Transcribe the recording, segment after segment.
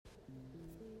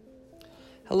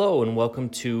Hello and welcome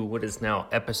to what is now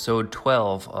episode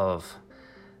 12 of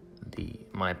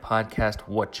my podcast,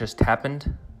 What Just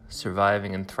Happened?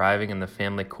 Surviving and Thriving in the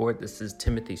Family Court. This is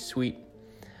Timothy Sweet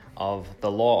of the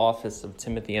Law Office of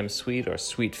Timothy M. Sweet, or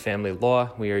Sweet Family Law.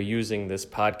 We are using this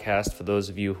podcast, for those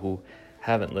of you who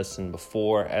haven't listened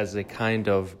before, as a kind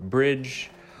of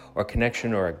bridge or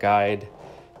connection or a guide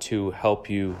to help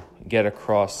you get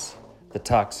across the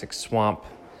toxic swamp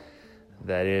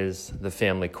that is the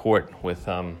family court with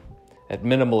at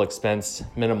minimal expense,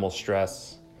 minimal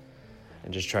stress,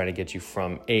 and just trying to get you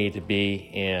from A to B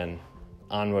and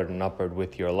onward and upward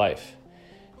with your life.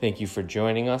 Thank you for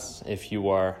joining us. If you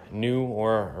are new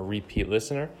or a repeat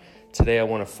listener, today I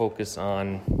want to focus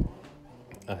on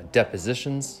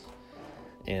depositions,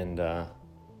 and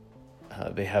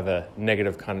they have a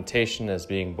negative connotation as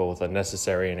being both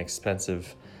unnecessary and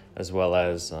expensive, as well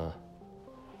as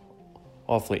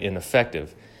awfully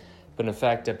ineffective. But in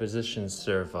fact, depositions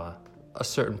serve a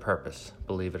certain purpose,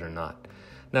 believe it or not.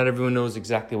 Not everyone knows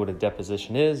exactly what a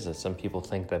deposition is. Some people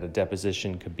think that a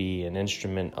deposition could be an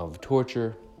instrument of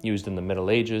torture used in the Middle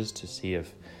Ages to see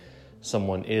if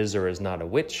someone is or is not a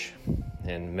witch.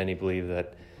 And many believe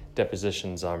that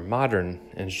depositions are modern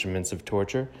instruments of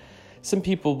torture. Some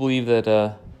people believe that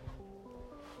a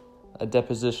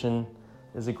deposition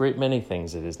is a great many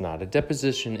things it is not. A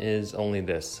deposition is only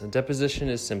this. A deposition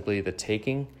is simply the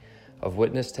taking of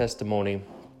witness testimony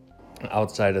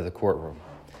outside of the courtroom.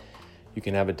 You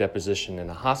can have a deposition in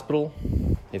a hospital.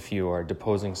 If you are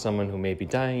deposing someone who may be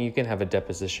dying, you can have a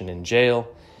deposition in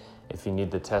jail. If you need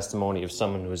the testimony of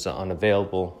someone who is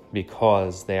unavailable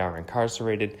because they are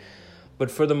incarcerated.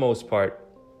 But for the most part,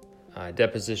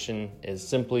 deposition is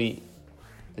simply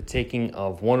the taking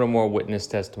of one or more witness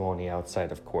testimony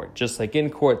outside of court. Just like in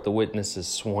court, the witness is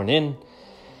sworn in,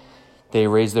 they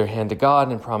raise their hand to God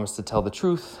and promise to tell the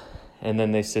truth, and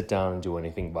then they sit down and do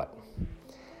anything but.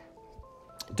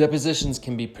 Depositions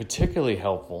can be particularly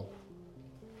helpful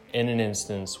in an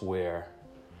instance where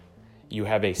you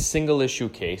have a single issue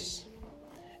case,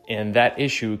 and that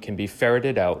issue can be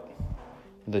ferreted out.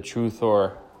 The truth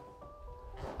or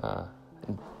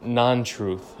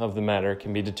non-truth of the matter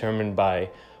can be determined by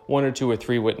one or two or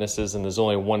three witnesses, and there's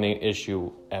only one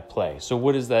issue at play. So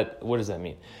what does that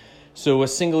mean? So a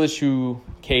single issue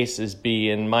case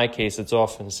in my case, it's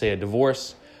often, say, a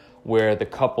divorce, where the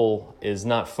couple is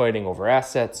not fighting over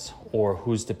assets or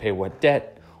who's to pay what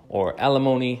debt or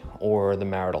alimony or the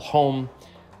marital home,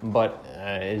 but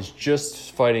is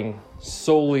just fighting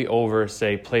solely over,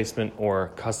 say, placement or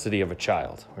custody of a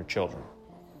child or children.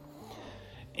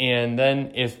 And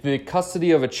then if the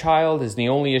custody of a child is the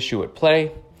only issue at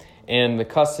play, and the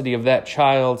custody of that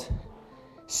child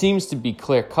seems to be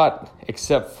clear-cut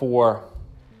except for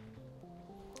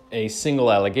a single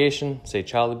allegation, say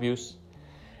child abuse,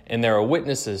 and there are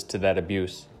witnesses to that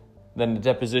abuse, then the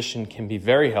deposition can be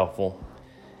very helpful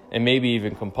and maybe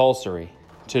even compulsory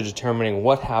to determining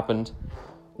what happened,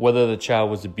 whether the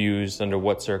child was abused, under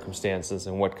what circumstances,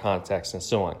 and what context, and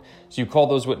so on. So you call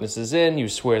those witnesses in, you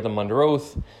swear them under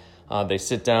oath, they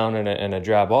sit down in a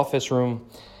drab office room,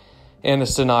 and a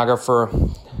stenographer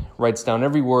writes down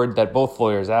every word that both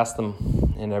lawyers ask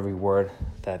them and every word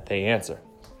that they answer.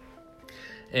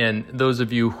 And those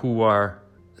of you who are,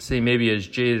 say, maybe as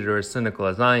jaded or as cynical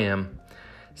as I am,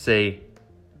 say,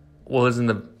 well, isn't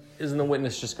the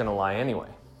witness just going to lie anyway?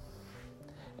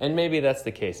 And maybe that's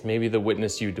the case. Maybe the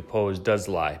witness you depose does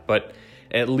lie, but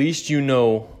at least you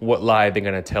know what lie they're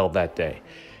going to tell that day.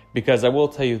 Because I will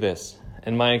tell you this,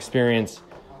 in my experience,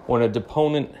 when a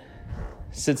deponent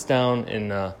sits down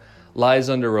and lies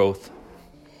under oath,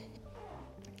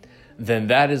 then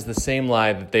that is the same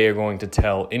lie that they are going to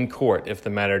tell in court if the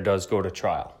matter does go to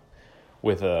trial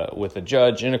with a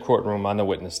judge in a courtroom on the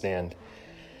witness stand.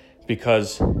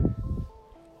 Because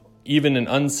even an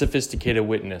unsophisticated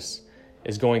witness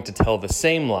is going to tell the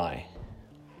same lie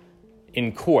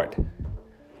in court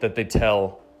that they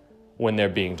tell when they're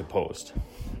being deposed.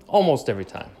 Almost every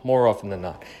time, more often than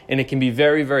not. And it can be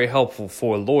very, very helpful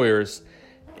for lawyers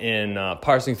in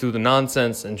parsing through the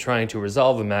nonsense and trying to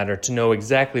resolve a matter to know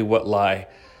exactly what lie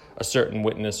a certain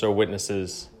witness or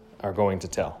witnesses are going to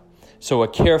tell. So a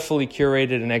carefully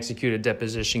curated and executed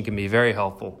deposition can be very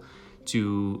helpful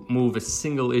to move a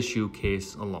single issue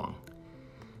case along.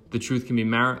 The truth can be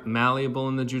malleable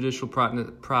in the judicial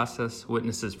process.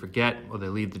 Witnesses forget, or they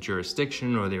leave the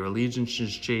jurisdiction, or their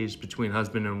allegiances change between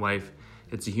husband and wife.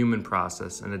 It's a human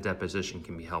process, and a deposition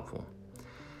can be helpful.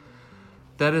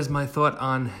 That is my thought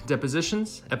on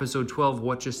depositions. Episode 12,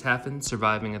 What Just Happened?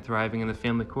 Surviving and Thriving in the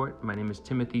Family Court. My name is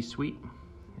Timothy Sweet.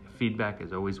 Feedback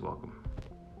is always welcome.